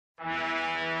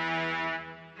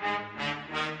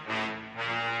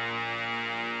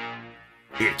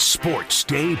It's Sports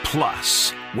Day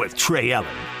Plus with Trey Ellen.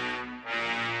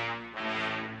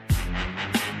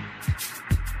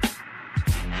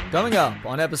 Coming up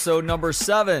on episode number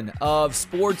 7 of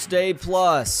Sports Day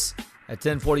Plus at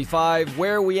 10:45,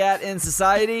 where are we at in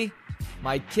society?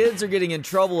 My kids are getting in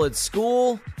trouble at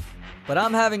school, but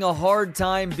I'm having a hard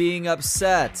time being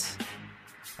upset.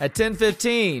 At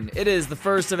 10:15, it is the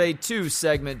first of a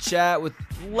 2-segment chat with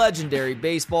legendary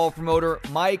baseball promoter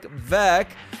Mike Veck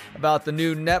about the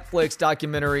new Netflix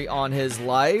documentary on his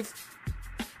life.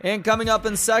 And coming up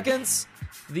in seconds,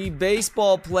 the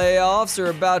baseball playoffs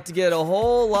are about to get a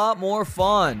whole lot more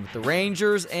fun, with the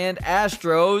Rangers and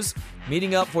Astros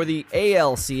meeting up for the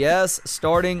ALCS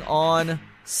starting on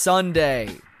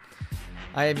Sunday.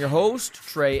 I am your host,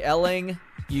 Trey Elling.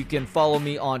 You can follow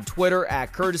me on Twitter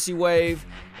at Courtesy Wave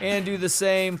and do the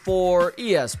same for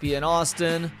ESPN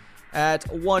Austin at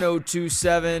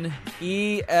 1027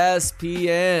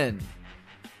 ESPN.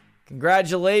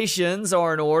 Congratulations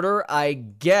are in order, I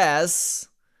guess,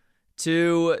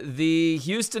 to the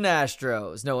Houston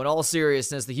Astros. No, in all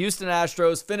seriousness, the Houston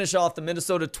Astros finish off the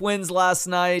Minnesota Twins last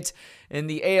night in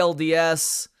the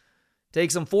ALDS.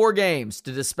 Takes them 4 games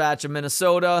to dispatch of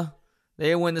Minnesota.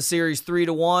 They win the series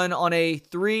 3-1 on a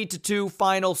 3-2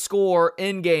 final score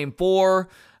in Game 4.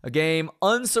 A game,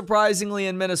 unsurprisingly,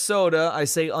 in Minnesota. I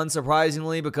say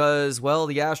unsurprisingly because, well,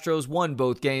 the Astros won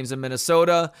both games in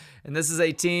Minnesota, and this is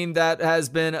a team that has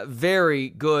been very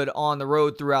good on the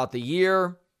road throughout the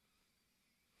year.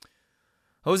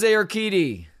 Jose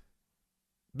Urquidy,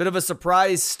 bit of a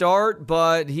surprise start,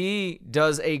 but he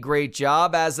does a great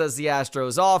job, as does the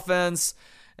Astros offense.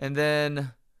 And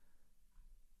then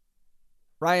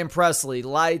Ryan Presley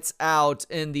lights out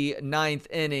in the 9th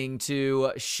inning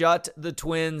to shut the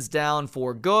Twins down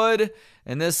for good.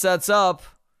 And this sets up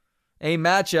a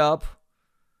matchup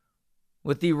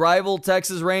with the rival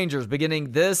Texas Rangers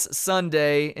beginning this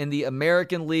Sunday in the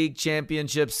American League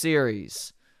Championship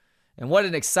Series. And what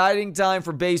an exciting time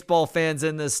for baseball fans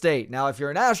in this state. Now, if you're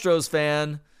an Astros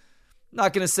fan, I'm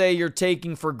not going to say you're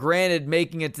taking for granted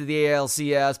making it to the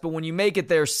ALCS, but when you make it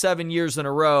there 7 years in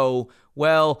a row,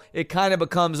 well, it kind of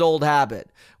becomes old habit.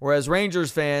 Whereas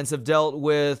Rangers fans have dealt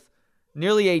with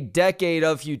nearly a decade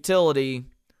of futility.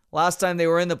 Last time they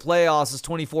were in the playoffs is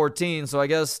 2014, so I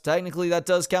guess technically that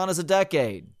does count as a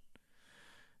decade.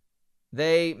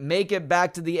 They make it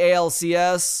back to the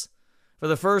ALCS for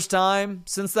the first time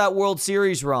since that World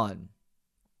Series run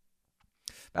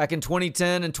back in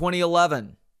 2010 and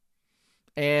 2011.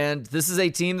 And this is a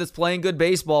team that's playing good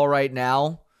baseball right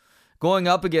now, going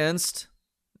up against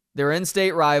their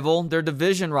in-state rival, their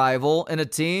division rival, and a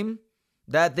team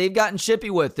that they've gotten chippy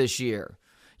with this year.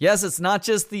 Yes, it's not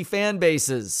just the fan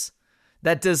bases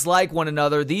that dislike one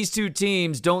another. These two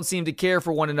teams don't seem to care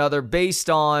for one another based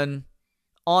on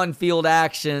on-field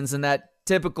actions and that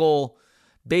typical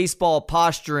baseball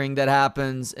posturing that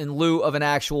happens in lieu of an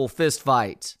actual fist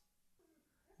fight.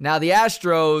 Now, the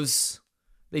Astros,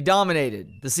 they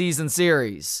dominated the season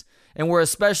series and were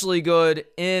especially good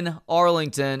in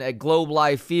Arlington at Globe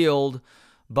Life Field.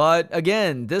 But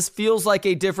again, this feels like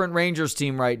a different Rangers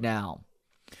team right now.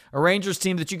 A Rangers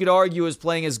team that you could argue is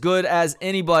playing as good as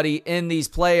anybody in these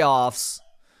playoffs,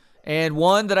 and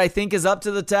one that I think is up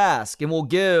to the task and will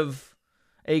give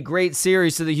a great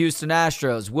series to the Houston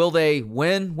Astros. Will they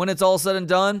win when it's all said and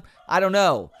done? I don't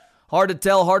know. Hard to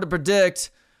tell, hard to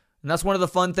predict. And that's one of the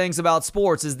fun things about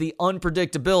sports is the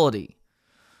unpredictability.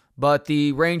 But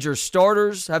the Rangers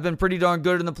starters have been pretty darn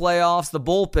good in the playoffs. The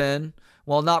bullpen,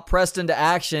 while not pressed into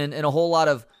action in a whole lot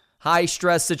of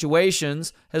high-stress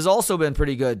situations, has also been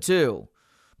pretty good too.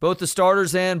 Both the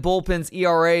starters and bullpen's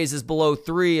ERAs is below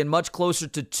 3 and much closer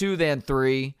to 2 than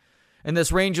 3. And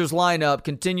this Rangers lineup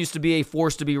continues to be a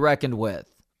force to be reckoned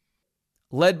with.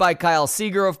 Led by Kyle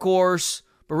Seager, of course,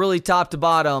 but really top to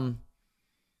bottom,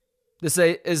 this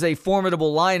is a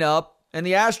formidable lineup. And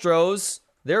the Astros,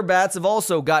 their bats have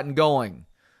also gotten going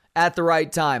at the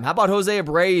right time. How about Jose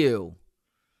Abreu?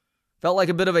 Felt like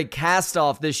a bit of a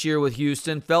cast-off this year with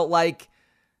Houston. Felt like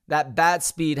that bat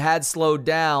speed had slowed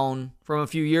down from a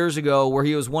few years ago where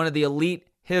he was one of the elite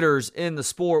hitters in the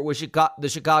sport with the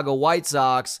Chicago White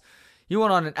Sox. He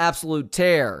went on an absolute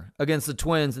tear against the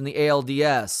Twins in the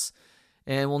ALDS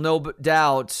and will no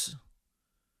doubt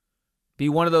be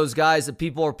one of those guys that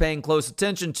people are paying close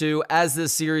attention to as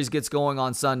this series gets going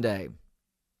on Sunday.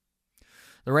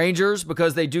 The Rangers,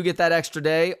 because they do get that extra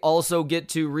day, also get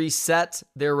to reset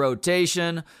their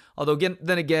rotation. Although,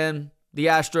 then again, the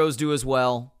Astros do as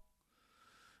well.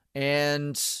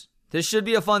 And this should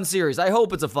be a fun series. I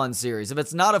hope it's a fun series. If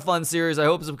it's not a fun series, I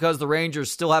hope it's because the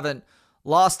Rangers still haven't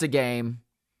lost a game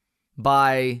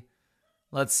by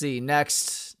let's see,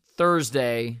 next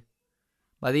Thursday,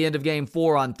 by the end of Game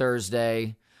 4 on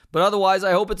Thursday. But otherwise,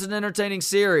 I hope it's an entertaining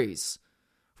series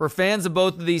for fans of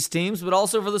both of these teams, but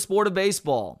also for the sport of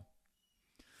baseball.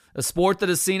 A sport that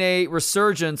has seen a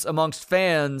resurgence amongst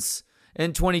fans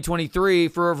in 2023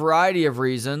 for a variety of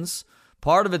reasons.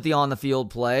 Part of it the on-the-field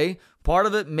play, part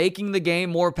of it making the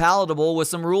game more palatable with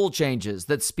some rule changes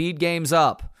that speed games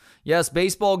up. Yes,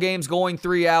 baseball games going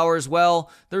 3 hours,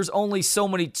 well, there's only so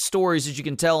many stories that you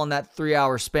can tell in that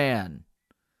 3-hour span.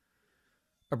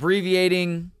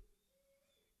 Abbreviating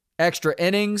extra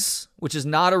innings, which is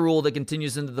not a rule that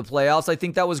continues into the playoffs, I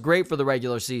think that was great for the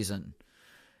regular season.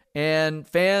 And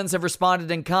fans have responded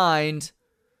in kind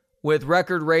with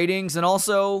record ratings and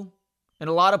also, in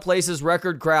a lot of places,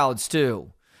 record crowds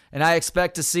too. And I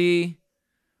expect to see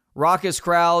raucous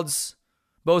crowds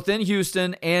both in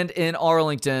Houston and in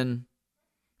Arlington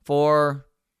for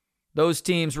those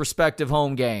teams' respective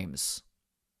home games.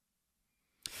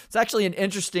 It's actually an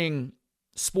interesting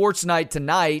sports night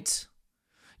tonight.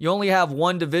 You only have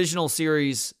one divisional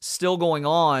series still going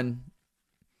on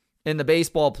in the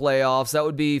baseball playoffs. That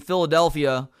would be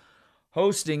Philadelphia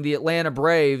hosting the Atlanta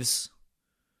Braves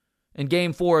in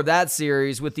Game 4 of that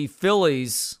series, with the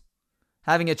Phillies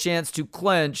having a chance to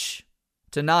clinch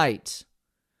tonight,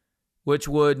 which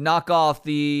would knock off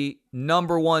the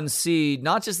number 1 seed,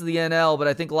 not just in the NL, but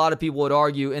I think a lot of people would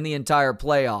argue in the entire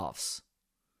playoffs.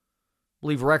 I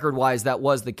believe record-wise that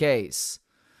was the case.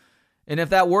 And if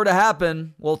that were to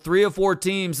happen, well, 3 of 4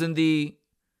 teams in the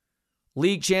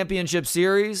league championship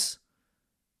series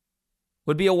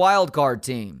would be a wild card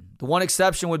team. The one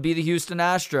exception would be the Houston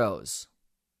Astros.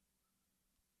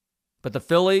 But the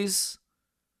Phillies,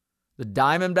 the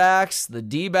Diamondbacks, the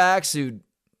D-backs, who,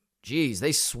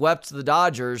 they swept the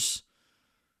Dodgers.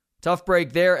 Tough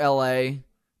break there, LA.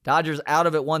 Dodgers out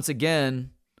of it once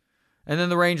again. And then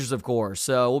the Rangers, of course.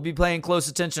 So we'll be paying close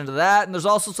attention to that. And there's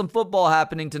also some football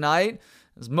happening tonight,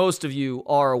 as most of you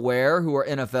are aware who are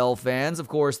NFL fans. Of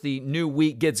course, the new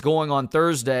week gets going on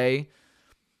Thursday.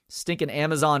 Stinking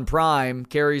Amazon Prime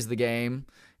carries the game.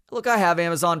 Look, I have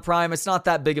Amazon Prime. It's not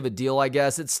that big of a deal, I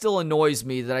guess. It still annoys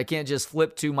me that I can't just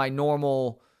flip to my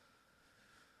normal,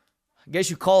 I guess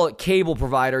you call it cable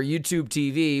provider, YouTube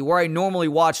TV, where I normally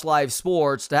watch live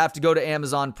sports, to have to go to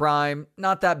Amazon Prime.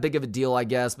 Not that big of a deal, I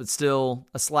guess, but still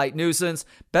a slight nuisance.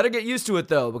 Better get used to it,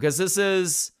 though, because this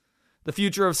is the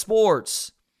future of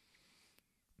sports.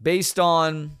 Based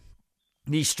on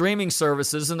the streaming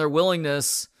services and their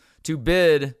willingness to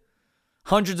bid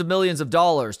hundreds of millions of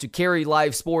dollars to carry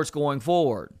live sports going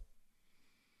forward.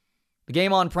 The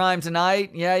game on Prime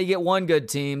tonight, yeah, you get one good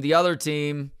team. The other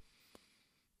team,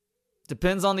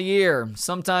 depends on the year.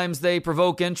 Sometimes they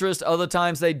provoke interest, other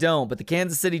times they don't. But the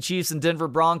Kansas City Chiefs and Denver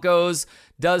Broncos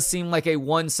does seem like a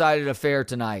one-sided affair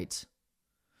tonight.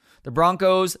 The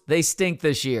Broncos, they stink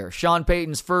this year. Sean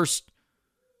Payton's first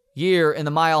year in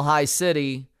the Mile High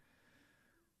City.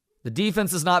 The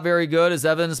defense is not very good, as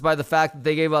evidenced by the fact that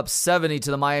they gave up 70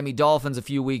 to the Miami Dolphins a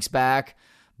few weeks back.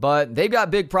 But they've got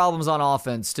big problems on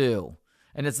offense, too.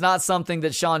 And it's not something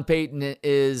that Sean Payton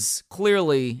is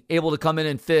clearly able to come in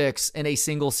and fix in a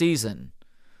single season.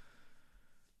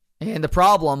 And the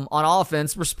problem on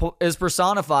offense is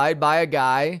personified by a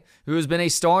guy who has been a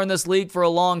star in this league for a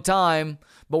long time,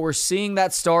 but we're seeing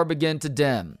that star begin to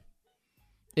dim.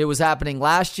 It was happening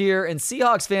last year, and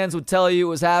Seahawks fans would tell you it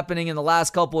was happening in the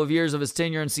last couple of years of his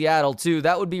tenure in Seattle, too.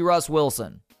 That would be Russ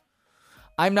Wilson.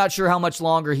 I'm not sure how much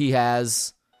longer he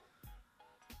has.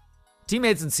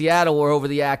 Teammates in Seattle were over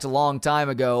the act a long time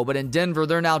ago, but in Denver,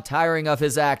 they're now tiring of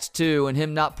his act, too, and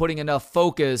him not putting enough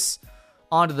focus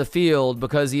onto the field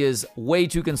because he is way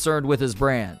too concerned with his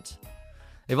brand.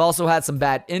 They've also had some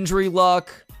bad injury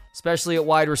luck, especially at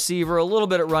wide receiver, a little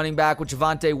bit at running back, with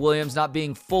Javonte Williams not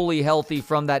being fully healthy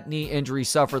from that knee injury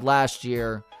suffered last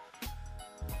year.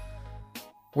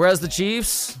 Whereas the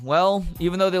Chiefs, well,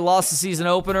 even though they lost the season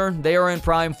opener, they are in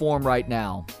prime form right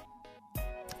now.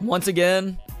 Once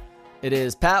again, it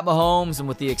is Pat Mahomes, and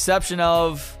with the exception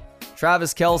of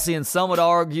Travis Kelce and some would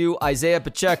argue Isaiah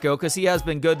Pacheco, because he has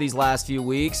been good these last few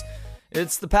weeks,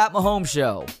 it's the Pat Mahomes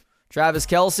show. Travis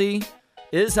Kelce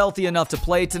is healthy enough to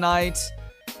play tonight.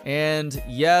 And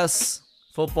yes,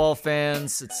 football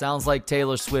fans, it sounds like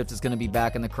Taylor Swift is going to be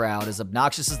back in the crowd, as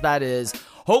obnoxious as that is.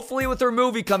 Hopefully with her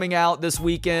movie coming out this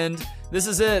weekend, this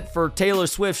is it for Taylor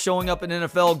Swift showing up in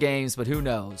NFL games, but who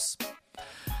knows?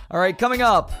 All right, coming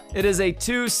up, it is a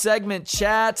 2-segment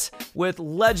chat with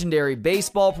legendary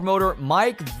baseball promoter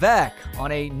Mike Veck on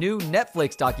a new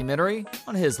Netflix documentary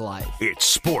on his life. It's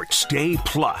Sports Day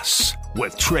Plus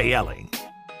with Trey Elling.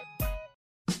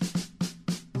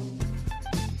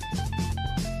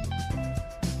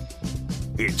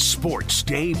 It's Sports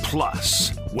Day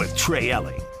Plus with Trey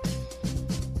Elling.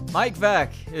 Mike Veeck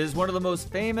is one of the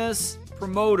most famous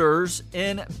promoters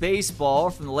in baseball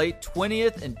from the late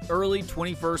 20th and early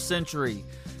 21st century.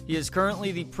 He is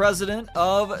currently the president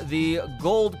of the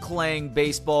Gold Clang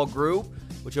Baseball Group,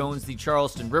 which owns the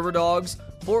Charleston River Dogs,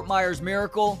 Fort Myers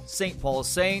Miracle, St. Paul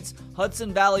Saints,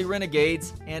 Hudson Valley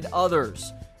Renegades, and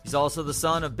others. He's also the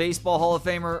son of Baseball Hall of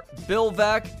Famer Bill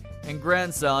Veeck and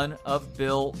grandson of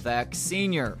Bill Veeck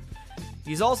Sr.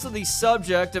 He's also the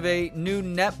subject of a new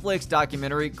Netflix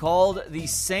documentary called The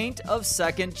Saint of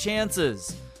Second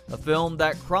Chances, a film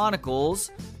that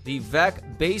chronicles the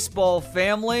Veeck baseball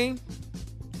family,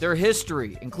 their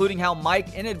history, including how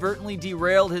Mike inadvertently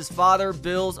derailed his father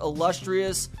Bill's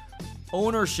illustrious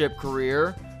ownership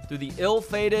career through the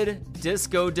ill-fated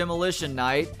Disco Demolition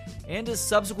Night, and his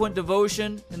subsequent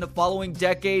devotion in the following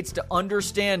decades to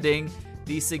understanding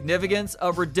the significance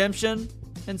of redemption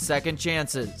and second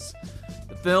chances.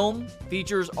 The film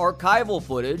features archival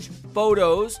footage,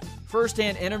 photos,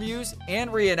 first-hand interviews,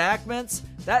 and reenactments.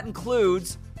 That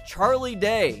includes Charlie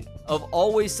Day of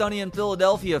Always Sunny in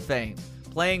Philadelphia fame,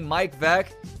 playing Mike Veeck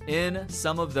in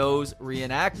some of those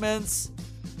reenactments.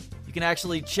 You can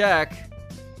actually check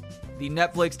the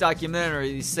Netflix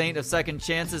documentary, The Saint of Second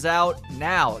Chances, out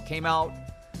now. It came out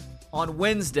on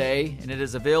Wednesday, and it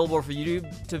is available for you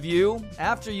to view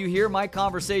after you hear my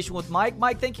conversation with Mike.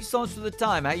 Mike, thank you so much for the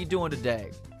time. How you doing today?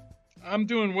 I'm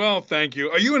doing well, thank you.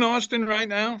 Are you in Austin right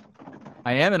now?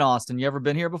 I am in Austin. You ever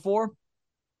been here before?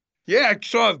 Yeah, I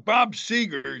saw Bob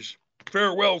Seger's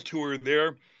farewell tour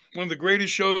there. One of the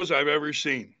greatest shows I've ever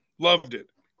seen. Loved it.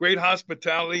 Great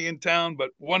hospitality in town, but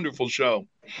wonderful show.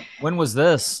 When was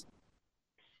this?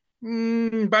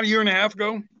 About a year and a half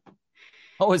ago.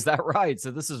 Oh, is that right? So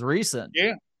this is recent.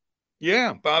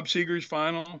 Yeah. Bob Seger's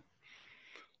final.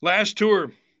 Last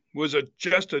tour was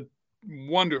just a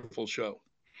wonderful show.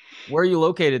 Where are you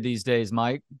located these days,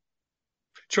 Mike?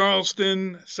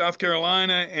 Charleston, South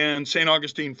Carolina, and St.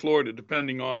 Augustine, Florida,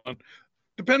 depending on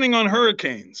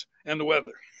hurricanes and the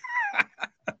weather.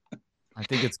 I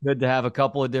think it's good to have a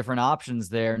couple of different options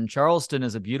there. And Charleston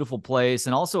is a beautiful place,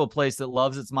 and also a place that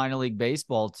loves its minor league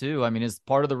baseball too. I mean, it's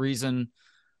part of the reason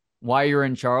why you're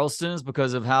in Charleston is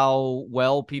because of how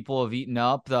well people have eaten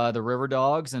up the River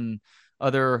Dogs and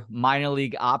other minor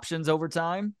league options over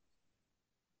time.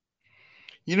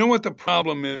 You know what the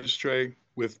problem is, Trey,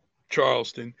 with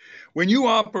Charleston? When you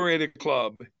operate a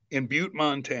club in Butte,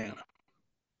 Montana,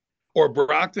 or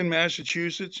Brockton,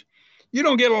 Massachusetts, you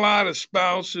don't get a lot of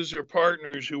spouses or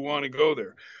partners who want to go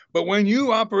there. But when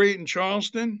you operate in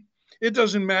Charleston, it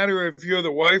doesn't matter if you're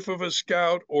the wife of a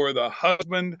scout or the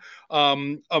husband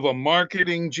of a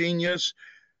marketing genius.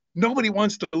 Nobody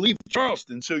wants to leave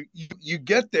Charleston. So you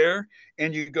get there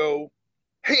and you go,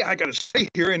 hey, I got to stay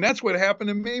here. And that's what happened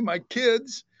to me. My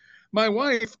kids, my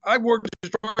wife, I worked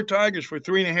at Detroit Tigers for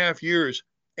 3.5 years,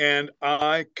 and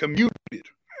I commuted.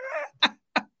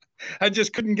 I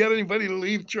just couldn't get anybody to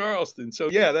leave Charleston.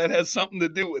 So, yeah, that has something to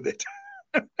do with it.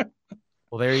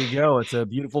 Well, there you go. It's a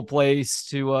beautiful place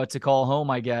to call home,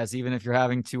 I guess, even if you're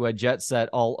having to jet set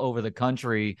all over the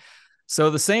country. So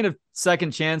The Saint of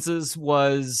Second Chances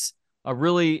was a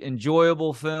really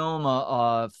enjoyable film,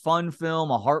 a fun film,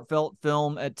 a heartfelt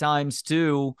film at times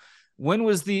too. When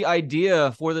was the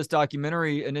idea for this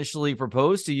documentary initially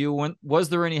proposed to you? When was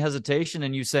there any hesitation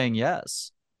in you saying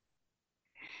yes?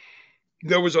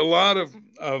 There was a lot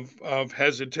of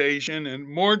hesitation, and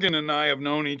Morgan and I have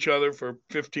known each other for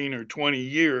 15 or 20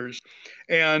 years,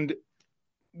 and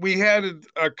we had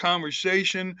a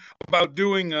conversation about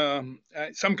doing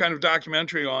some kind of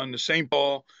documentary on the St.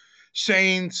 Paul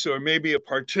Saints, or maybe a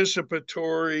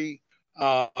participatory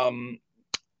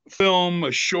film,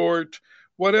 a short,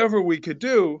 whatever we could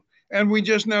do, and we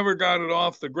just never got it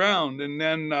off the ground. And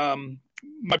then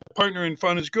my partner in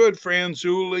Fun is Good, Fran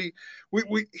Zulli,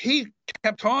 he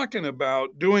kept talking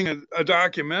about doing a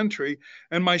documentary,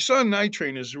 and my son Night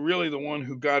Train is really the one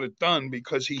who got it done,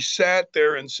 because he sat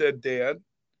there and said, Dad,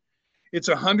 it's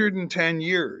 110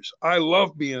 years. I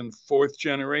love being fourth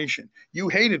generation. You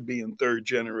hated being third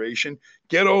generation.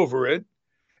 Get over it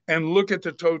and look at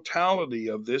the totality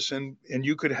of this, and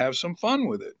you could have some fun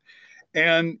with it.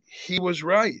 And he was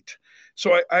right.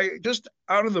 So I just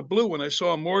out of the blue, when I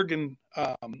saw Morgan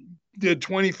did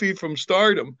 20 Feet from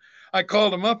Stardom, I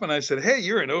called him up and I said, hey,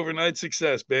 you're an overnight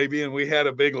success, baby. And we had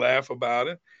a big laugh about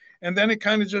it. And then it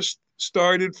kind of just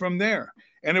started from there.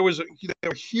 And there were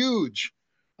huge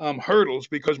hurdles,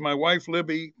 because my wife,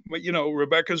 Libby,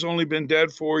 Rebecca's only been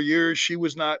dead 4 years. She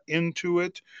was not into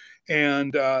it.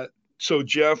 And so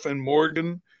Jeff and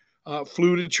Morgan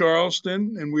flew to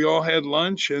Charleston, and we all had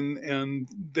lunch, and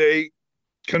they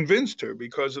convinced her,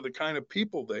 because of the kind of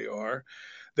people they are,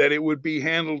 that it would be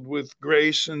handled with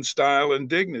grace and style and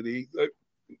dignity,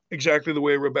 exactly the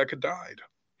way Rebecca died.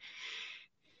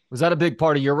 Was that a big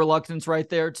part of your reluctance right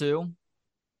there too?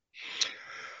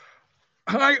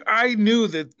 I knew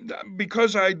that,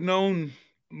 because I'd known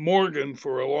Morgan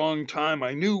for a long time.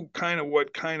 I knew kind of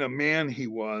what kind of man he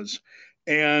was.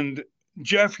 And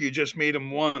Jeff, you just meet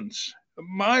him once.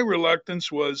 My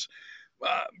reluctance was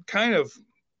kind of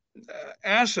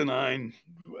asinine,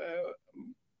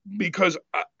 because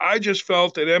I just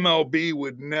felt that MLB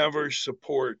would never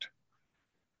support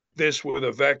this with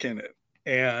a Vec in it.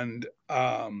 And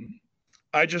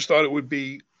I just thought it would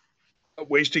be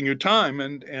wasting your time,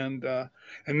 and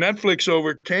Netflix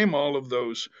overcame all of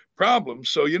those problems.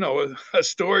 So, a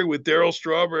story with Darryl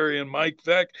Strawberry and Mike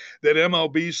Veck that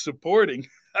MLB's supporting,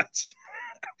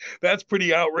 that's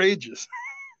pretty outrageous.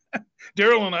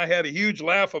 Darryl and I had a huge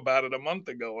laugh about it a month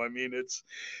ago. I mean, it's,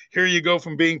 here you go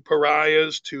from being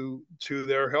pariahs to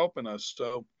they're helping us.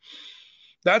 So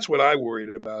that's what I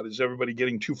worried about, is everybody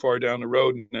getting too far down the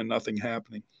road and then nothing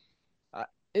happening.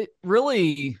 It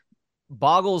really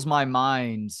boggles my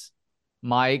mind,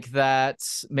 Mike, that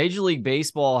Major League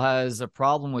Baseball has a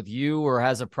problem with you, or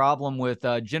has a problem with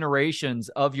generations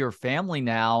of your family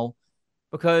now,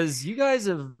 because you guys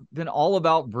have been all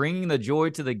about bringing the joy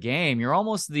to the game. You're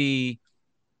almost the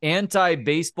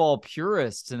anti-baseball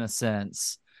purists in a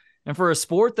sense. And for a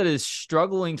sport that is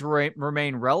struggling to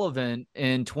remain relevant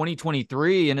in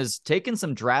 2023 and has taken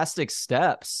some drastic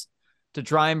steps to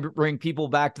try and bring people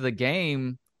back to the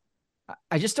game,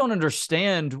 I just don't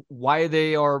understand why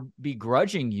they are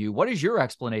begrudging you. What is your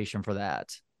explanation for that?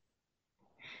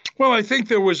 Well, I think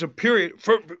there was a period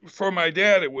for my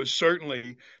dad. It was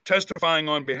certainly testifying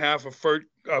on behalf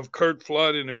of Kurt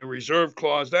Flood in a reserve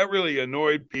clause. That really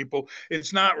annoyed people.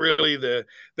 It's not really the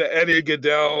Eddie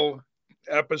Goodell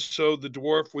episode, the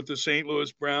dwarf with the St.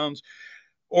 Louis Browns,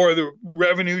 or the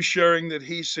revenue sharing that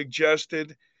he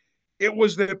suggested. It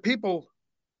was that people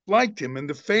liked him, and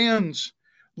the fans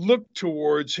looked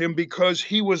towards him because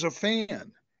he was a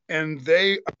fan, and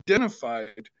they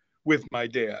identified with my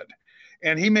dad.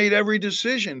 And he made every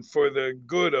decision for the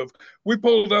good of. We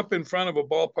pulled up in front of a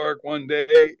ballpark one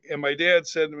day, and my dad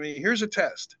said to me, "Here's a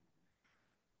test.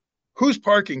 Whose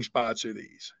parking spots are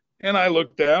these?" And I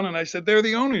looked down and I said, "They're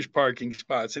the owner's parking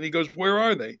spots." And he goes, "Where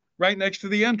are they?" "Right next to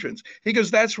the entrance." He goes,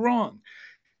 "That's wrong.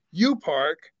 You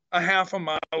park a half a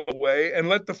mile away and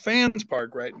let the fans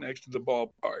park right next to the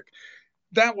ballpark."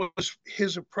 That was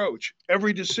his approach.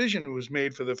 Every decision was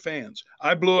made for the fans.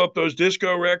 I blew up those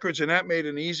disco records, and that made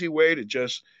an easy way to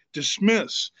just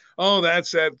dismiss. Oh,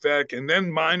 that's that Vec, and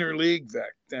then minor league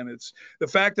Vec. And it's the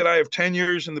fact that I have 10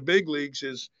 years in the big leagues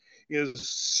is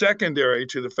secondary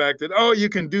to the fact that, oh, you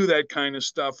can do that kind of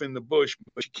stuff in the bush,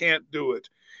 but you can't do it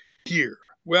here.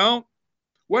 Well,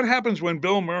 what happens when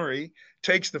Bill Murray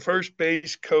takes the first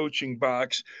base coaching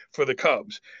box for the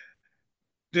Cubs?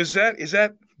 Is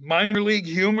that minor league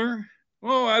humor?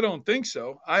 Oh, I don't think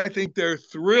so. I think they're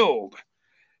thrilled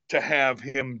to have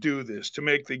him do this, to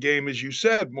make the game, as you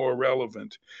said, more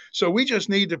relevant. So we just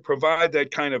need to provide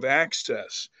that kind of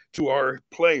access to our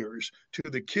players, to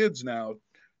the kids now,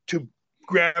 to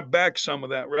grab back some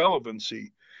of that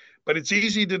relevancy. But it's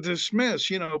easy to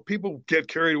dismiss. People get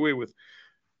carried away with,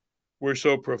 we're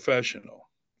so professional.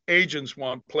 Agents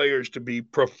want players to be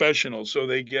professional, so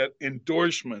they get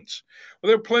endorsements. Well,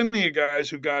 there are plenty of guys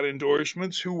who got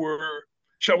endorsements who were,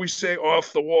 shall we say,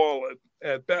 off the wall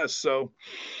at best. So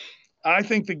I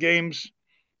think the game's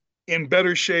in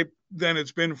better shape than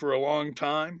it's been for a long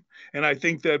time. And I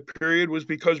think that period was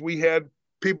because we had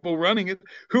people running it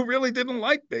who really didn't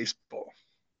like baseball.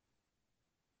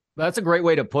 That's a great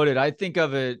way to put it. I think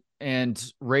of it, and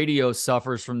radio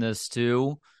suffers from this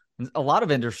too. A lot of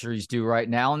industries do right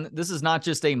now. And this is not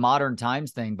just a modern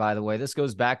times thing, by the way. This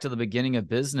goes back to the beginning of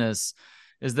business,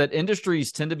 is that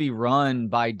industries tend to be run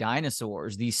by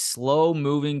dinosaurs, these slow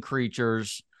moving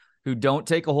creatures who don't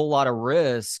take a whole lot of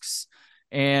risks,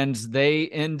 and they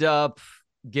end up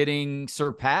getting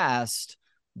surpassed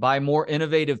by more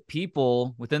innovative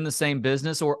people within the same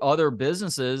business or other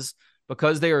businesses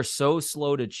because they are so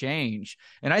slow to change.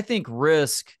 And I think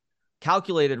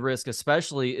calculated risk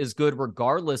especially, is good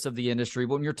regardless of the industry.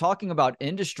 But when you're talking about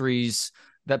industries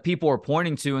that people are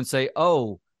pointing to and say,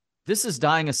 oh, this is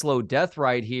dying a slow death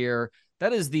right here,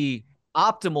 that is the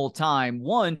optimal time,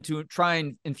 one, to try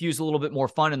and infuse a little bit more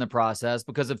fun in the process,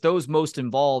 because if those most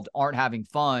involved aren't having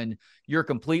fun, you're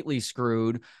completely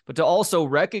screwed. But to also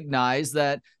recognize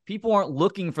that people aren't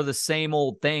looking for the same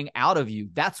old thing out of you.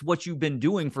 That's what you've been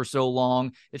doing for so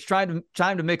long. It's time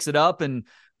to mix it up and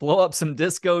blow up some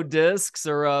disco discs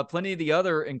or plenty of the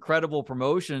other incredible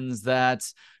promotions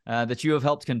that you have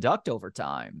helped conduct over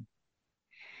time.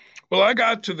 Well, I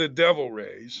got to the Devil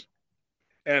Rays,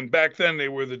 and back then they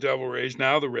were the Devil Rays,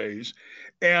 now the Rays.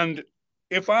 And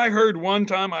if I heard one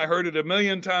time, I heard it a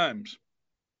million times.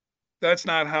 That's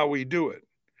not how we do it.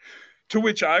 To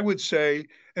which I would say,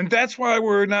 and that's why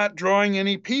we're not drawing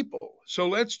any people. So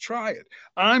let's try it.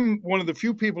 I'm one of the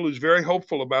few people who's very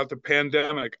hopeful about the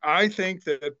pandemic. I think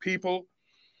that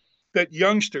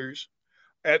youngsters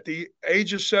at the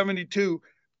age of 72,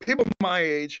 people my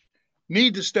age,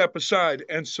 need to step aside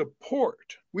and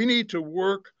support. We need to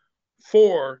work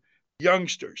for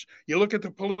youngsters. You look at the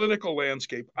political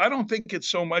landscape. I don't think it's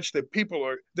so much that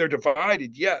they're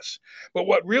divided, yes. But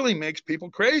what really makes people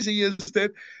crazy is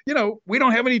that, we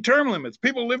don't have any term limits.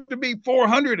 People live to be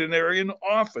 400 and they're in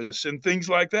office and things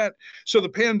like that. So the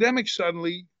pandemic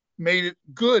suddenly made it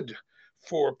good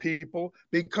for people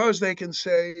because they can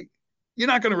say, you're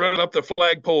not going to run up the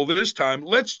flagpole this time.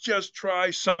 Let's just try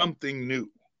something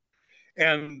new.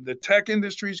 And the tech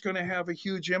industry is going to have a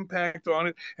huge impact on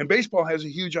it. And baseball has a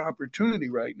huge opportunity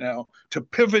right now to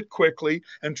pivot quickly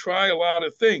and try a lot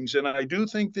of things. And I do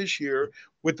think this year,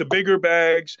 with the bigger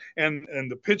bags and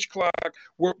the pitch clock,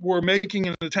 we're making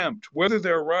an attempt. Whether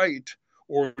they're right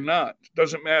or not,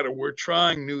 doesn't matter. We're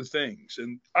trying new things.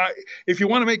 And if you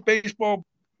want to make baseball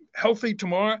healthy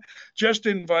tomorrow, just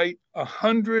invite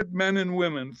 100 men and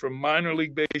women from minor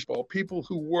league baseball, people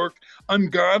who work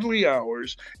ungodly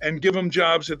hours, and give them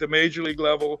jobs at the major league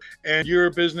level, and your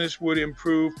business would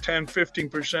improve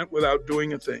 10-15% without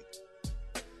doing a thing.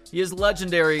 He is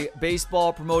legendary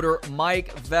baseball promoter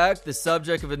Mike Veeck, the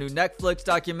subject of a new Netflix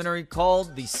documentary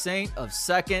called The Saint of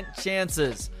Second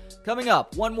Chances. Coming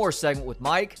up, one more segment with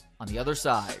Mike on the other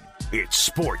side. It's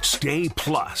Sports Day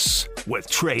Plus with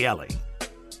Trey Elling.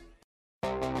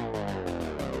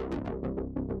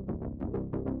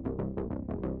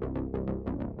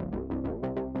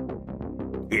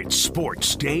 It's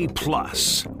Sports Day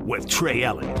Plus with Trey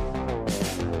Elling.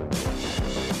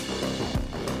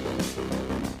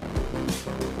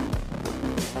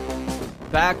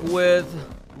 Back with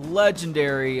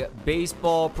legendary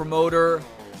baseball promoter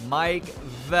Mike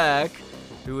Veeck,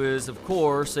 who is, of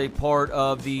course, a part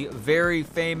of the very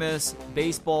famous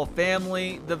baseball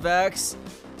family, the Veecks.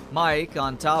 Mike,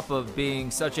 on top of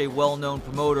being such a well-known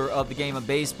promoter of the game of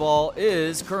baseball,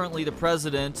 is currently the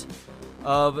president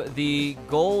of the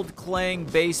Gold Clang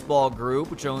Baseball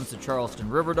Group, which owns the Charleston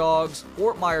River Dogs,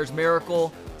 Fort Myers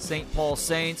Miracle, St. Paul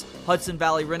Saints, Hudson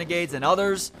Valley Renegades, and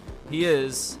others. He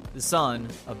is the son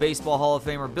of Baseball Hall of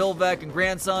Famer Bill Veeck and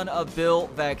grandson of Bill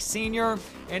Veeck Sr.,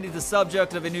 and he's the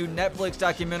subject of a new Netflix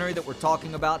documentary that we're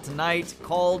talking about tonight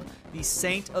called The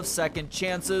Saint of Second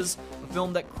Chances, a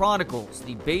film that chronicles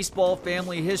the baseball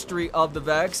family history of the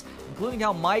Veecks, including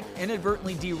how Mike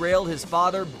inadvertently derailed his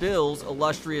father Bill's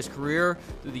illustrious career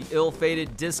through the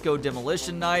ill-fated Disco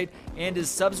Demolition Night, and his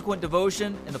subsequent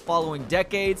devotion in the following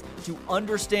decades to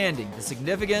understanding the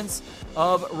significance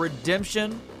of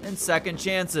redemption and second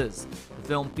chances. The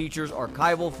film features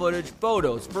archival footage,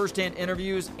 photos, first-hand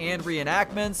interviews, and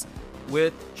reenactments,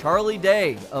 with Charlie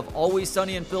Day of Always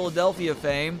Sunny in Philadelphia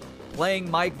fame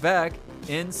playing Mike Veeck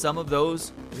in some of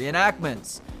those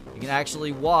reenactments. You can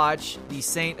actually watch The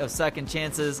Saint of Second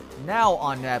Chances now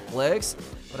on Netflix,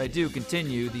 but I do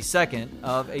continue the second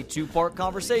of a two-part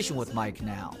conversation with Mike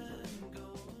now.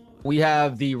 We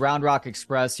have the Round Rock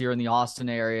Express here in the Austin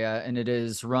area, and it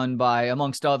is run by,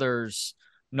 amongst others,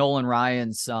 Nolan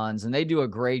Ryan's sons, and they do a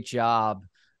great job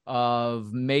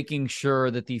of making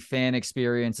sure that the fan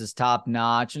experience is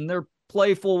top-notch, and they're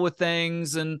playful with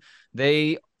things, and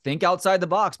they think outside the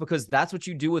box, because that's what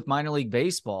you do with minor league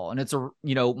baseball. And it's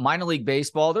minor league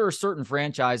baseball, there are certain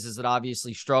franchises that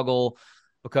obviously struggle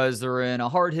because they're in a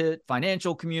hard-hit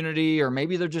financial community, or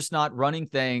maybe they're just not running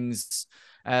things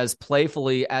as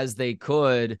playfully as they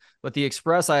could. But the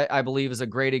Express, I believe, is a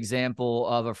great example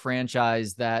of a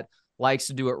franchise that likes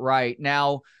to do it right.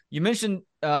 Now, you mentioned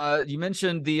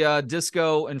the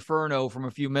Disco Inferno from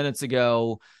a few minutes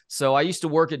ago. So I used to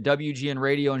work at WGN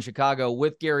Radio in Chicago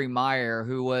with Gary Meyer,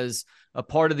 who was a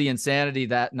part of the insanity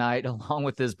that night, along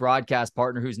with his broadcast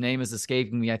partner, whose name is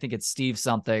escaping me. I think it's Steve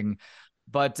something.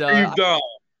 But Steve Dahl.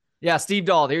 Yeah, Steve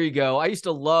Dahl. There you go. I used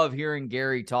to love hearing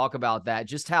Gary talk about that,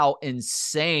 just how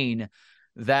insane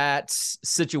that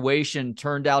situation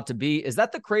turned out to be. Is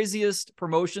that the craziest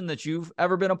promotion that you've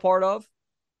ever been a part of?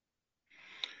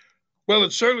 Well,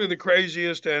 it's certainly the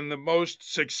craziest and the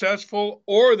most successful,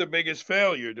 or the biggest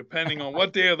failure, depending on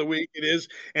what day of the week it is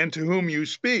and to whom you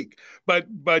speak. But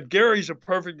Gary's a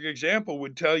perfect example.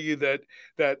 Would tell you that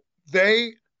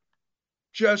they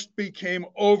just became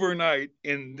overnight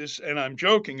in this, and I'm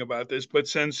joking about this, but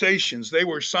sensations. They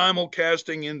were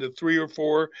simulcasting into 3 or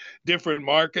 4 different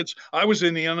markets. I was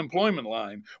in the unemployment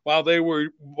line while they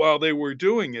were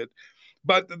doing it.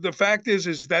 But the fact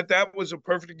is that was a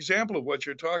perfect example of what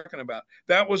you're talking about.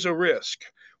 That was a risk.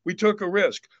 We took a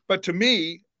risk. But to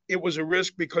me, it was a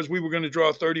risk because we were going to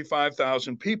draw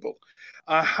 35,000 people.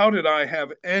 How did I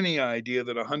have any idea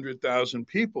that 100,000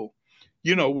 people,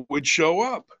 would show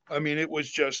up? I mean, it was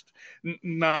just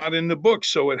not in the book.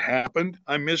 So it happened.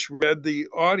 I misread the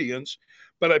audience,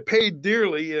 but I paid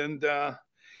dearly. And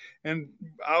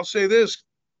I'll say this: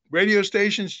 radio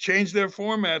stations changed their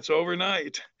formats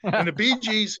overnight, and the Bee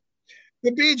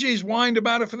Gees whined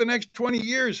about it for the next 20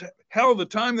 years. Hell, the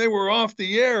time they were off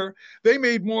the air, they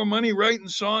made more money writing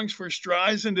songs for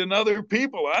Streisand and other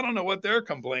people. I don't know what they're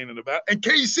complaining about. And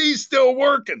KC's still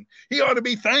working. He ought to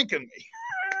be thanking me.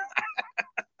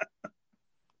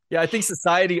 Yeah, I think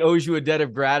society owes you a debt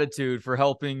of gratitude for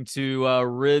helping to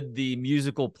rid the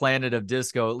musical planet of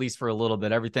disco, at least for a little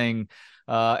bit. Everything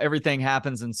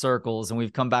happens in circles, and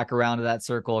we've come back around to that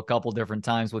circle a couple different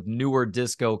times with newer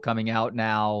disco coming out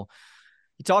now.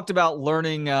 You talked about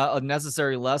learning a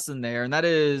necessary lesson there, and that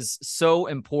is so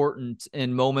important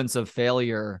in moments of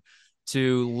failure,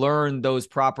 to learn those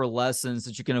proper lessons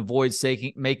that you can avoid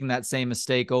making that same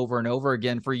mistake over and over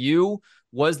again. For you,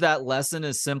 was that lesson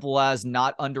as simple as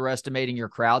not underestimating your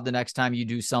crowd the next time you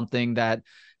do something that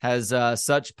has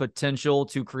such potential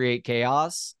to create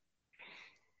chaos?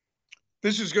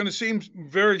 This is going to seem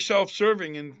very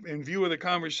self-serving in view of the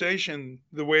conversation,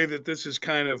 the way that this is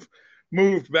kind of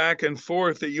moved back and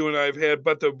forth that you and I have had.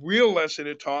 But the real lesson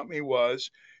it taught me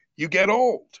was you get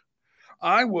old.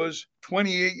 I was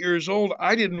 28 years old.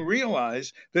 I didn't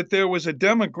realize that there was a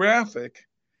demographic,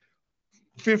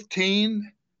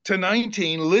 15 to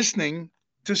 19, listening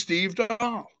to Steve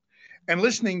Dahl and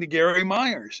listening to Gary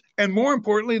Myers. And more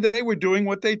importantly, they were doing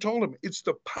what they told them. It's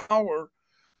the power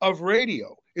of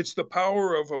radio. It's the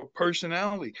power of a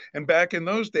personality. And back in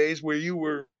those days where you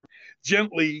were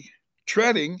gently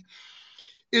treading,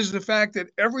 is the fact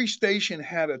that every station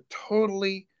had a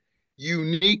totally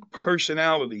unique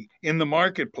personality in the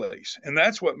marketplace. And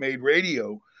that's what made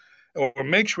radio, or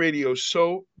makes radio,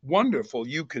 so wonderful.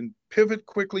 You can pivot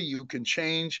quickly, you can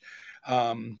change.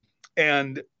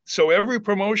 And so every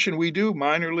promotion we do,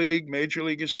 minor league, major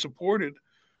league, is supported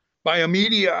by a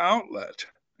media outlet.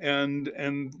 And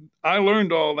I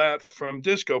learned all that from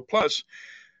disco. Plus,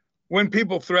 when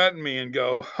people threaten me and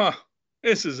go,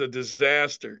 this is a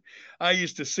disaster, I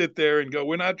used to sit there and go,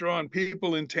 we're not drawing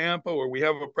people in Tampa, or we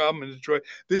have a problem in Detroit.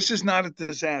 This is not a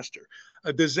disaster.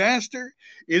 A disaster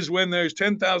is when there's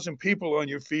 10,000 people on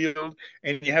your field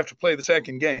and you have to play the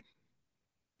second game.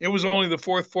 It was only the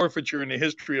 4th forfeiture in the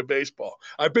history of baseball.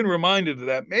 I've been reminded of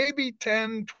that maybe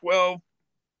 10, 12,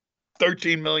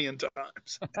 13 million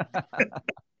times.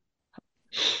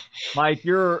 Mike,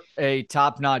 you're a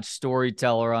top-notch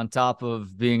storyteller on top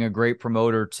of being a great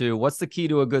promoter too. What's the key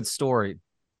to a good story?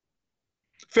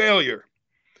 Failure.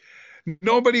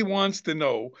 Nobody wants to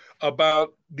know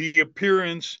about the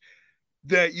appearance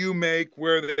that you make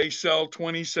where they sell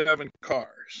 27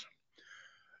 cars.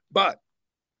 But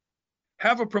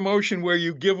have a promotion where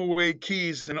you give away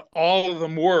keys and all of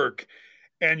them work,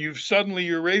 and you've suddenly,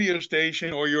 your radio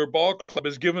station or your ball club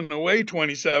has given away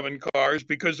 27 cars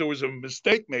because there was a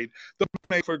mistake made. They'll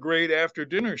make for great after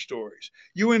dinner stories.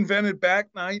 You invented back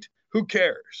night, who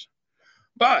cares?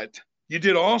 But you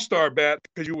did all-star bat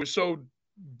because you were so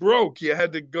broke you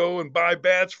had to go and buy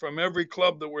bats from every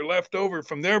club that were left over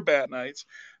from their bat nights.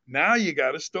 Now you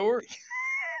got a story.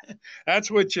 That's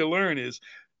what you learn, is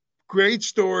great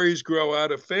stories grow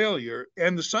out of failure,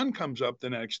 and the sun comes up the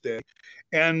next day.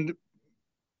 And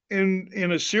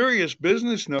in a serious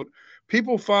business note,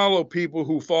 people follow people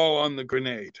who fall on the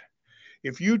grenade.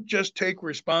 If you just take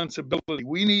responsibility,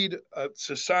 we need a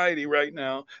society right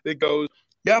now that goes,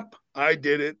 yep, I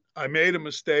did it, I made a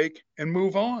mistake, and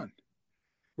move on,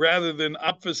 rather than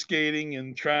obfuscating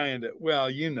and trying to,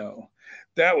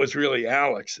 that was really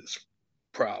Alex's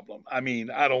problem. I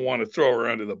mean, I don't want to throw her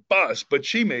under the bus, but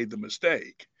she made the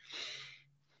mistake.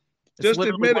 Just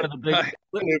admit it.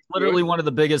 Literally one of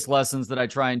the biggest lessons that I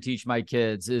try and teach my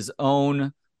kids is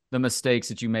own the mistakes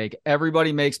that you make.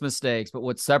 Everybody makes mistakes, but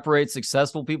what separates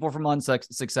successful people from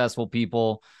unsuccessful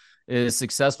people is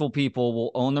successful people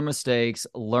will own their mistakes,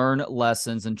 learn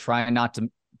lessons, and try not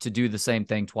to do the same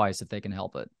thing twice if they can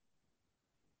help it.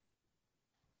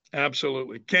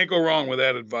 Absolutely. Can't go wrong with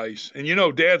that advice. And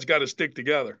Dad's got to stick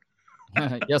together.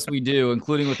 Yes, we do,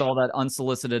 including with all that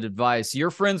unsolicited advice.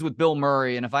 You're friends with Bill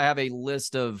Murray, and if I have a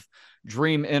list of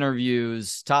dream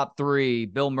interviews, top 3,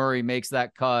 Bill Murray makes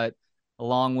that cut,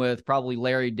 along with probably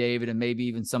Larry David and maybe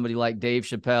even somebody like Dave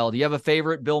Chappelle. Do you have a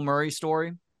favorite Bill Murray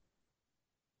story?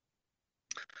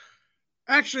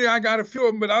 Actually, I got a few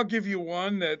of them, but I'll give you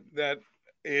one that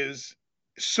is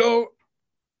so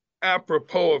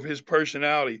apropos of his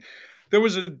personality. There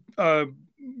was a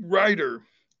writer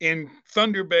in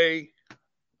Thunder Bay,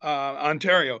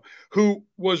 Ontario, who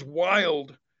was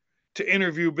wild to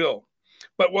interview Bill.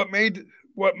 But what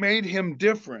made him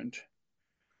different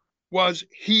was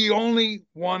he only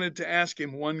wanted to ask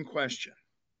him one question.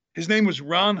 His name was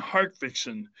Ron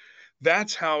Hartvickson.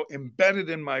 That's how embedded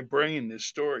in my brain this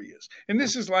story is. And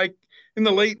this is like in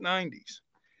the late 90s.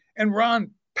 And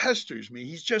Ron pesters me.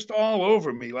 He's just all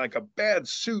over me like a bad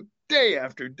suit day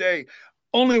after day.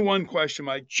 Only one question,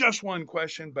 Mike, just one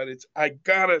question, but I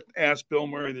got to ask Bill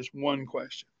Murray this one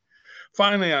question.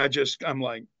 Finally, I'm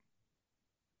like,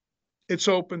 it's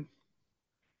open.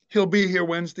 He'll be here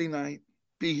Wednesday night.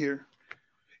 Be here.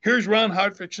 Here's Ron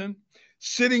Hartvickson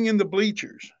sitting in the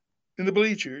bleachers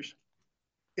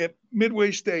at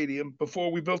Midway Stadium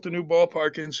before we built a new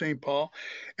ballpark in St. Paul.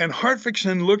 And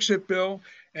Hartvickson looks at Bill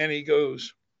and he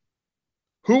goes,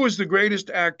 "Who was the greatest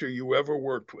actor you ever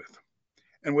worked with?"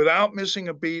 And without missing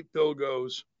a beat, Bill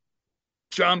goes,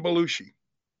 "John Belushi."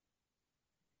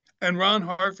 And Ron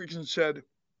Hartvickson said,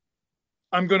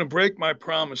 "I'm going to break my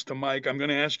promise to Mike. I'm going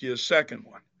to ask you a second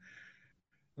one.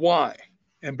 Why?"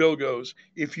 And Bill goes,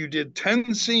 "If you did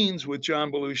 10 scenes with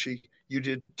John Belushi, you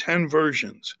did 10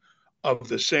 versions of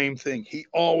the same thing." He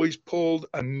always pulled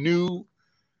a new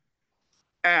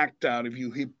act out of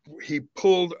you. He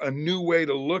pulled a new way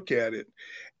to look at it.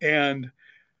 And,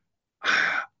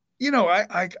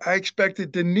 I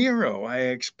expected De Niro. I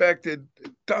expected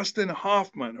Dustin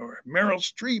Hoffman or Meryl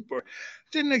Streep, or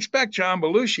didn't expect John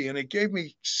Belushi. And it gave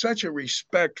me such a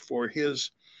respect for his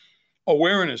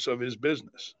awareness of his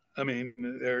business. I mean,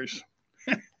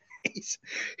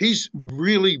 he's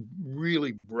really,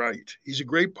 really bright. He's a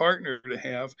great partner to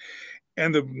have.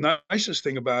 And the nicest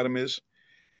thing about him is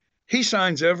he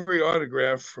signs every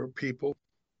autograph for people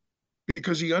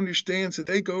because he understands that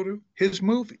they go to his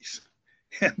movies.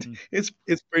 And it's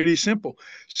pretty simple.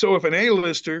 So if an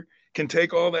A-lister can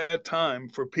take all that time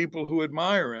for people who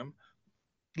admire him,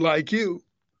 like you,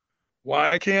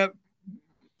 why can't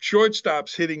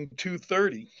shortstops hitting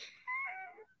 230,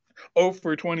 0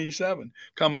 for 27,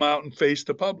 come out and face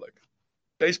the public?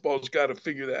 Baseball's got to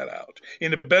figure that out.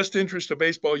 In the best interest of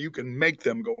baseball, you can make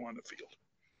them go on the field.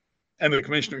 And the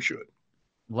commissioner should.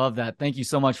 Love that. Thank you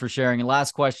so much for sharing. And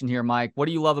last question here, Mike. What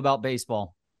do you love about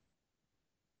baseball?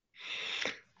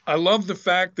 I love the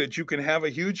fact that you can have a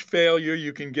huge failure.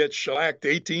 You can get shellacked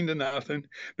 18-0,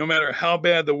 no matter how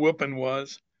bad the whooping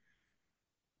was.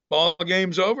 Ball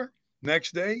game's over.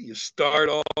 Next day, you start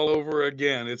all over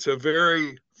again. It's a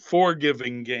very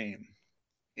forgiving game.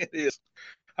 It is.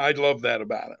 I love that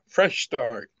about it. Fresh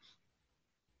start.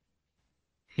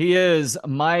 He is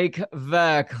Mike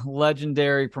Veeck,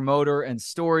 legendary promoter and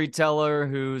storyteller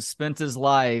who spent his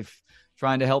life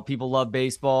trying to help people love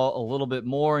baseball a little bit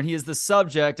more. And he is the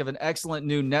subject of an excellent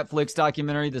new Netflix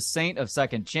documentary, The Saint of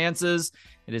Second Chances.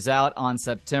 It is out on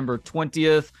September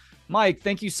 20th. Mike,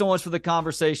 thank you so much for the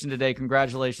conversation today.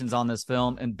 Congratulations on this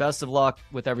film, and best of luck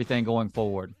with everything going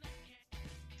forward.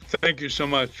 Thank you so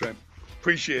much, Trent.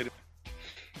 Appreciate it.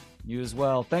 You as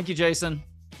well. Thank you, Jason.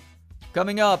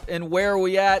 Coming up in Where Are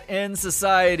We At in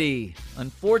Society?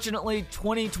 Unfortunately,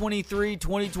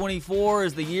 2023-2024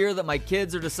 is the year that my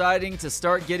kids are deciding to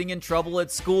start getting in trouble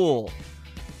at school.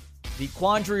 The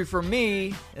quandary for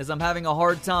me is I'm having a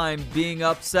hard time being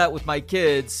upset with my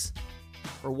kids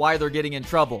for why they're getting in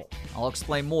trouble. I'll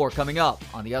explain more coming up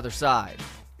on the other side.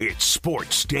 It's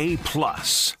Sports Day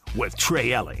Plus with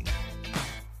Trey Elling.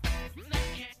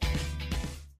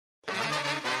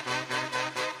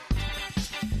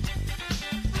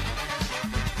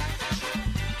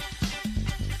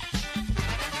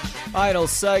 Final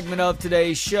segment of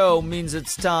today's show means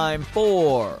it's time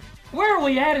for Where Are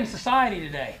We At in Society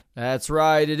today? That's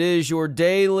right. It is your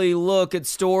daily look at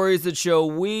stories that show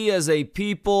we as a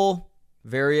people,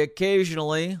 very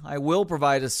occasionally, I will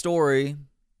provide a story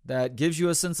that gives you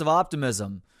a sense of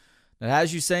optimism, that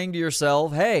has you saying to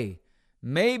yourself, hey,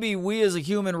 maybe we as a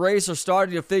human race are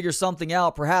starting to figure something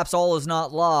out. Perhaps all is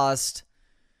not lost.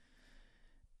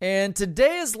 And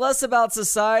today is less about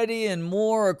society and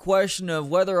more a question of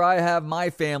whether I have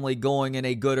my family going in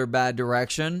a good or bad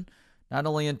direction, not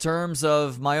only in terms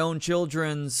of my own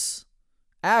children's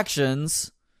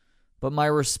actions, but my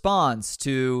response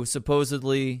to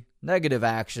supposedly negative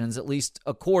actions, at least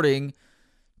according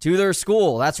to their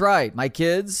school. That's right. My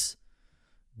kids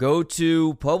go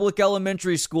to public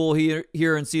elementary school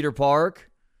here in Cedar Park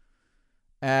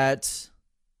at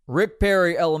Rick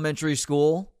Perry Elementary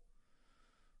School.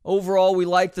 Overall, we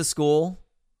like the school.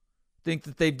 Think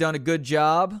that they've done a good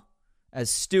job as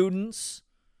students.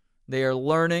 They are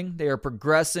learning. They are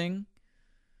progressing.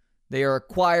 They are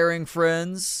acquiring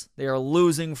friends. They are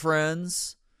losing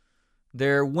friends.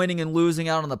 They're winning and losing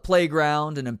out on the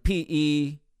playground and in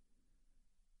PE.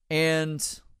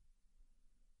 And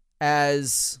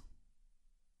as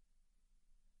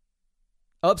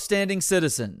upstanding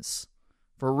citizens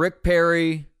for Rick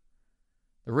Perry,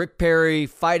 the Rick Perry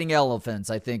Fighting Elephants,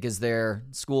 I think, is their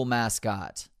school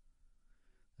mascot.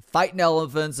 Fighting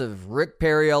Elephants of Rick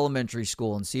Perry Elementary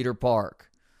School in Cedar Park.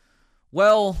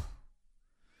 Well,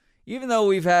 even though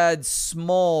we've had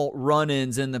small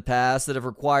run-ins in the past that have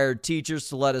required teachers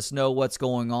to let us know what's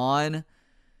going on,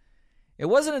 it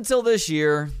wasn't until this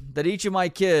year that each of my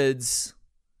kids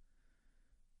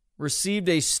received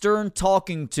a stern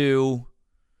talking to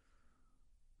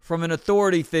from an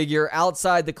authority figure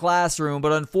outside the classroom,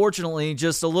 but unfortunately,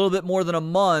 just a little bit more than a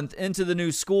month into the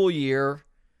new school year,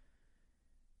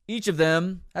 each of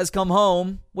them has come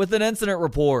home with an incident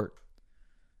report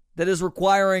that is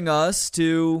requiring us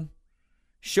to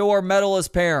show our mettle as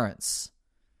parents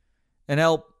and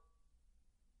help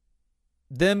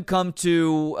them come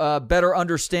to a better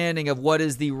understanding of what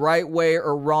is the right way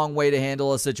or wrong way to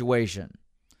handle a situation.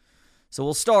 So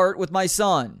we'll start with my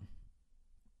son,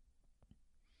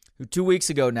 who 2 weeks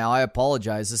ago now, I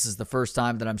apologize, this is the first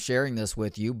time that I'm sharing this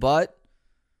with you, but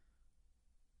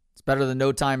it's better than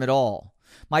no time at all.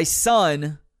 My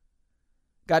son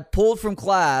got pulled from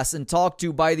class and talked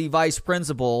to by the vice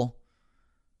principal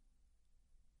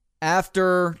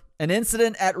after an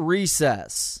incident at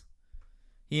recess.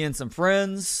 He and some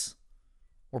friends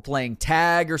were playing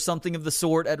tag or something of the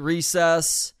sort at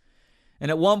recess. And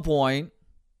at one point,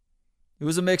 it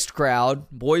was a mixed crowd,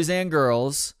 boys and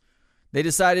girls. They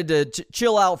decided to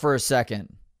chill out for a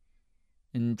second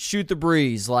and shoot the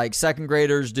breeze like second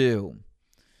graders do.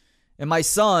 And my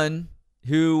son,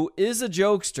 who is a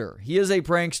jokester, he is a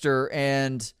prankster,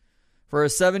 and for a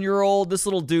 7-year-old, this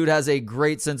little dude has a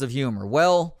great sense of humor.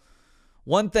 Well,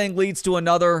 one thing leads to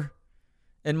another,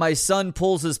 and my son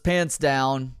pulls his pants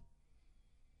down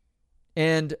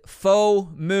and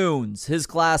faux moons his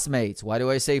classmates. Why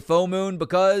do I say faux moon?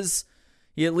 Because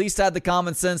he at least had the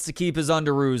common sense to keep his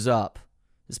underoos up.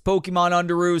 His Pokemon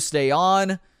underoos stay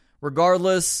on.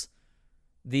 Regardless,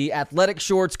 the athletic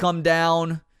shorts come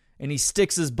down, and he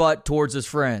sticks his butt towards his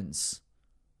friends.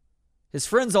 His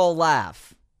friends all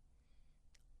laugh.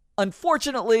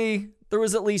 Unfortunately, there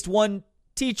was at least one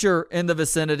teacher in the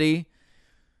vicinity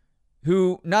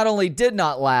who not only did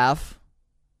not laugh,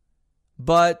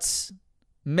 but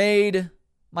made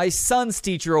my son's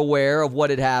teacher aware of what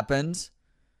had happened.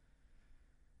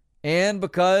 And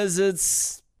because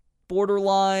it's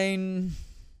borderline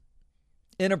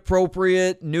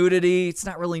inappropriate nudity, it's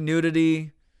not really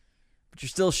nudity, but you're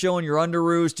still showing your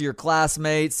underoos to your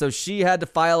classmates, so she had to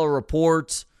file a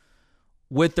report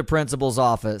with the principal's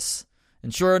office.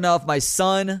 And sure enough, my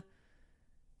son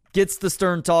gets the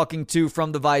stern talking to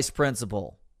from the vice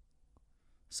principal.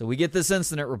 So we get this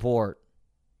incident report.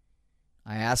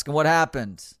 I ask him what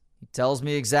happened. He tells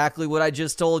me exactly what I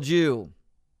just told you.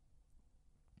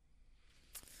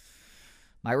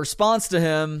 My response to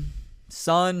him,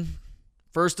 son,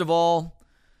 first of all,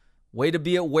 way to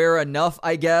be aware enough,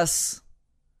 I guess,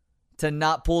 to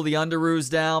not pull the underoos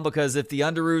down, because if the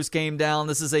underoos came down,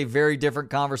 this is a very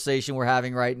different conversation we're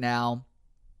having right now.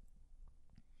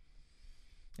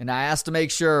 And I asked to make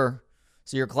sure.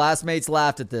 So your classmates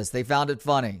laughed at this. They found it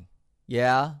funny.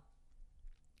 Yeah?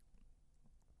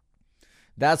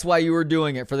 That's why you were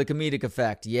doing it, for the comedic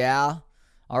effect. Yeah?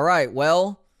 All right,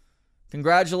 well,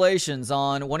 congratulations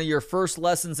on one of your first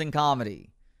lessons in comedy.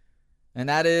 And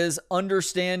that is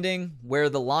understanding where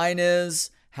the line is,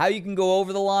 how you can go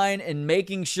over the line, and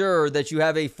making sure that you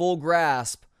have a full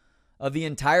grasp of the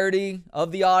entirety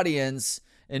of the audience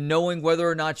and knowing whether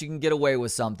or not you can get away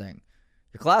with something.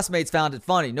 Your classmates found it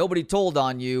funny. Nobody told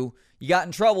on you. You got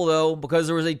in trouble, though, because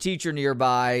there was a teacher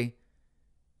nearby,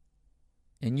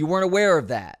 and you weren't aware of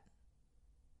that.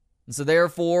 And so,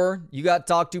 therefore, you got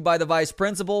talked to by the vice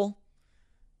principal.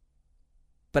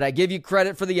 But I give you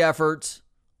credit for the effort.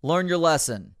 Learn your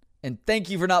lesson. And thank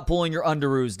you for not pulling your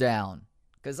underoos down,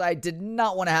 because I did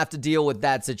not want to have to deal with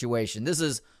that situation. This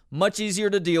is much easier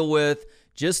to deal with.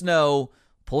 Just know,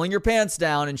 pulling your pants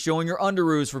down and showing your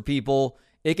underoos for people,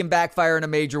 it can backfire in a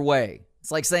major way.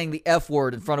 It's like saying the F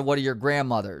word in front of one of your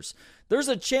grandmothers. There's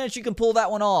a chance you can pull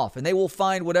that one off and they will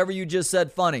find whatever you just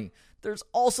said funny. There's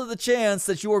also the chance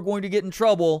that you are going to get in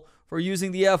trouble for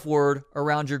using the F word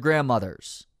around your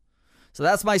grandmothers. So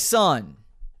that's my son.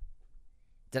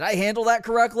 Did I handle that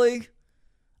correctly?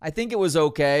 I think it was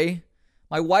okay.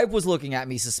 My wife was looking at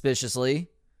me suspiciously.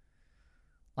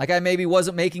 Like I maybe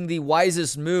wasn't making the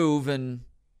wisest move and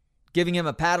giving him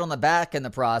a pat on the back in the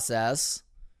process.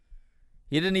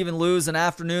 He didn't even lose an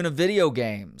afternoon of video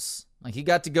games. Like he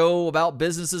got to go about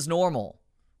business as normal.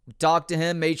 We talked to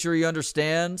him, made sure he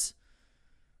understands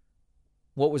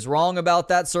what was wrong about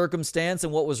that circumstance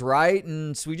and what was right,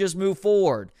 and so we just moved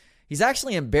forward. He's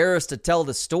actually embarrassed to tell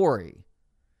the story.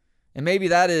 And maybe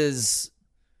that is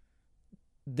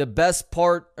the best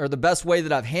part, or the best way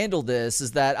that I've handled this,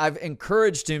 is that I've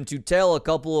encouraged him to tell a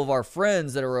couple of our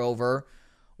friends that are over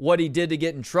what he did to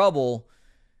get in trouble.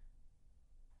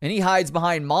 And he hides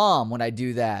behind mom when I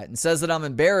do that and says that I'm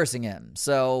embarrassing him.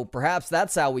 So perhaps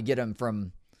that's how we get him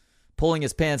from pulling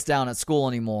his pants down at school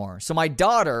anymore. So my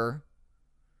daughter,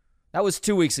 that was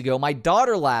 2 weeks ago. My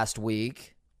daughter last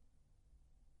week,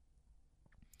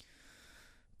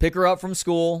 pick her up from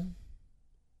school.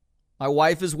 My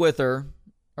wife is with her,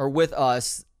 or with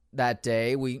us that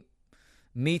day. We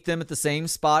meet them at the same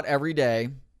spot every day.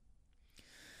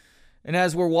 And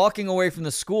as we're walking away from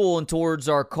the school and towards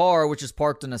our car, which is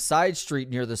parked on a side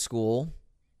street near the school,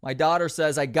 my daughter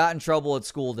says, I got in trouble at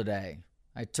school today.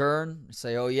 I turn and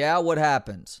say, oh yeah, what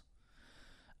happened?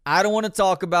 I don't want to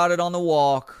talk about it on the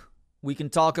walk. We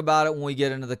can talk about it when we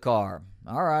get into the car.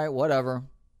 All right, whatever.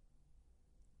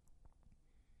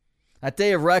 That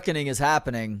day of reckoning is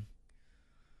happening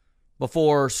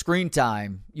before screen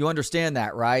time. You understand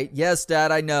that, right? Yes,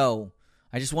 Dad, I know.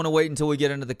 I just want to wait until we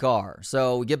get into the car.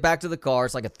 So we get back to the car.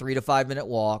 It's like a 3 to 5 minute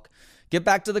walk. Get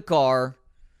back to the car.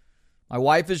 My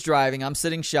wife is driving. I'm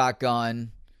sitting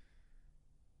shotgun.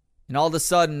 And all of a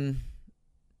sudden,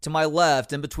 to my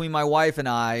left, in between my wife and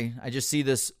I just see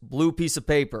this blue piece of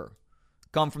paper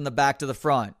come from the back to the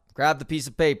front. Grab the piece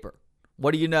of paper.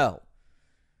 What do you know?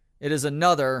 It is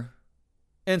another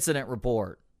incident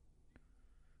report.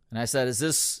 And I said, is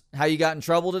this how you got in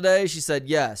trouble today? She said,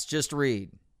 yes, just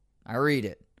read. I read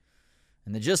it.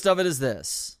 And the gist of it is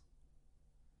this.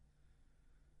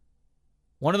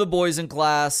 One of the boys in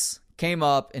class came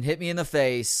up and hit me in the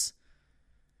face.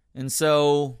 And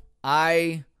so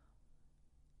I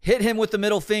hit him with the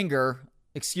middle finger.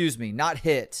 Excuse me, not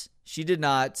hit. She did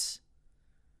not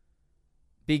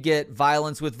beget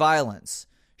violence with violence.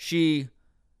 She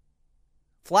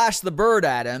flashed the bird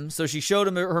at him, so she showed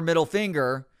him her middle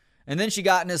finger. And then she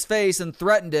got in his face and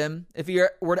threatened him if he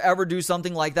were to ever do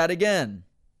something like that again.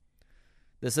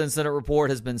 This incident report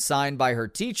has been signed by her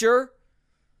teacher.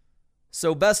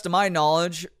 So best of my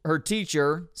knowledge, her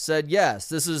teacher said, yes,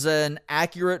 this is an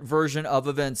accurate version of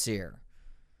events here.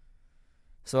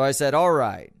 So I said, all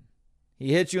right.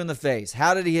 He hit you in the face.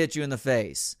 How did he hit you in the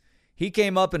face? He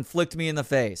came up and flicked me in the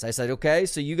face. I said, okay,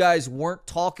 so you guys weren't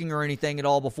talking or anything at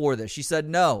all before this. She said,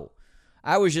 no.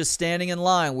 I was just standing in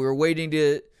line. We were waiting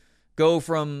to go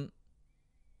from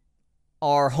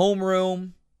our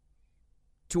homeroom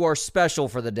to our special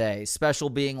for the day. Special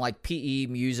being like PE,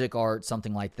 music, art,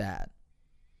 something like that.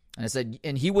 And I said,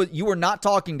 and you were not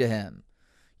talking to him.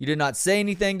 You did not say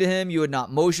anything to him. You had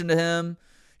not motioned to him.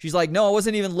 She's like, no, I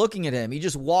wasn't even looking at him. He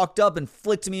just walked up and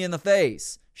flicked me in the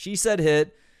face. She said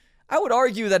hit. I would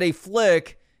argue that a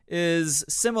flick is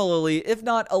similarly, if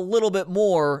not a little bit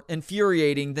more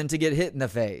infuriating than to get hit in the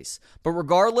face. But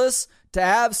regardless, to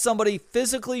have somebody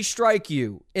physically strike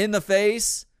you in the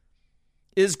face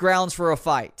is grounds for a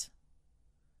fight.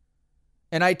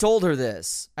 And I told her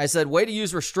this. I said, way to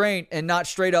use restraint and not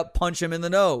straight up punch him in the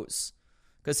nose.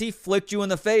 Because he flicked you in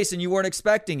the face and you weren't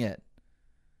expecting it.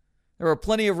 There are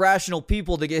plenty of rational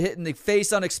people that get hit in the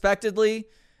face unexpectedly,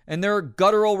 and their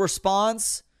guttural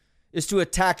response is to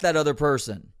attack that other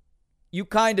person. You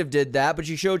kind of did that, but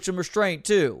you showed some restraint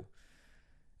too.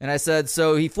 And I said,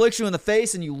 so he flicks you in the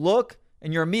face and you look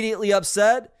and you're immediately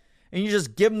upset and you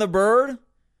just give him the bird.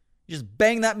 You just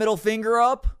bang that middle finger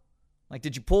up. Like,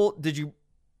 did you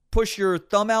push your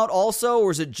thumb out also,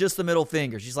 or is it just the middle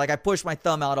finger? She's like, I pushed my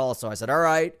thumb out also. I said, all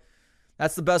right,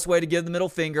 that's the best way to give the middle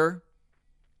finger.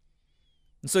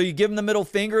 And so you give him the middle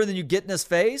finger and then you get in his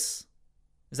face?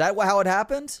 Is that how it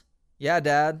happened? Yeah,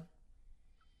 Dad.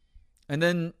 And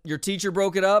then your teacher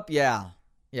broke it up? Yeah,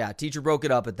 teacher broke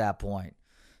it up at that point.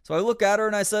 So I look at her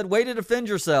and I said, way to defend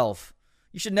yourself.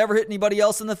 You should never hit anybody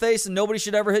else in the face, and nobody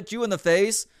should ever hit you in the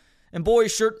face. And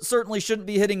boys certainly shouldn't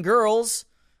be hitting girls.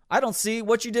 I don't see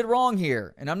what you did wrong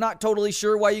here. And I'm not totally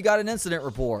sure why you got an incident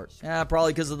report.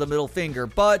 Probably because of the middle finger.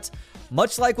 But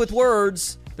much like with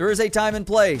words, there is a time and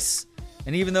place.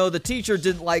 And even though the teacher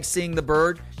didn't like seeing the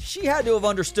bird, she had to have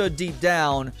understood deep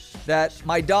down that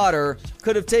my daughter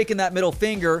could have taken that middle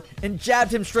finger and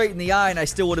jabbed him straight in the eye, and I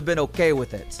still would have been okay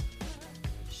with it.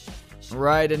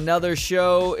 Right, another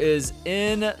show is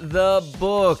in the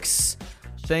books.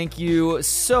 Thank you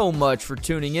so much for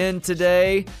tuning in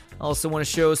today. I also want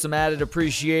to show some added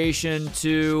appreciation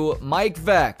to Mike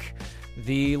Veck,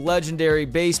 the legendary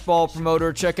baseball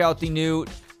promoter. Check out the new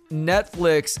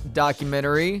Netflix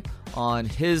documentary on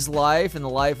his life and the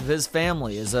life of his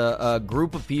family as a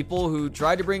group of people who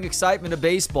tried to bring excitement to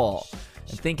baseball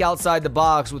and think outside the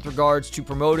box with regards to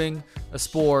promoting a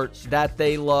sport that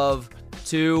they love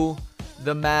to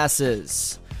the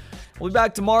masses. We'll be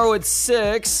back tomorrow at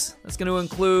 6. That's going to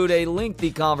include a lengthy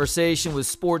conversation with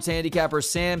sports handicapper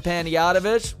Sam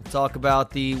Panayotovich. We'll talk about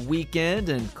the weekend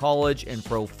in college and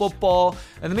pro football.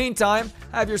 In the meantime,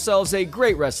 have yourselves a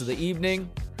great rest of the evening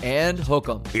and hook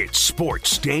 'em. It's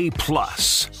Sports Day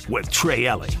Plus with Trey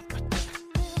Elling.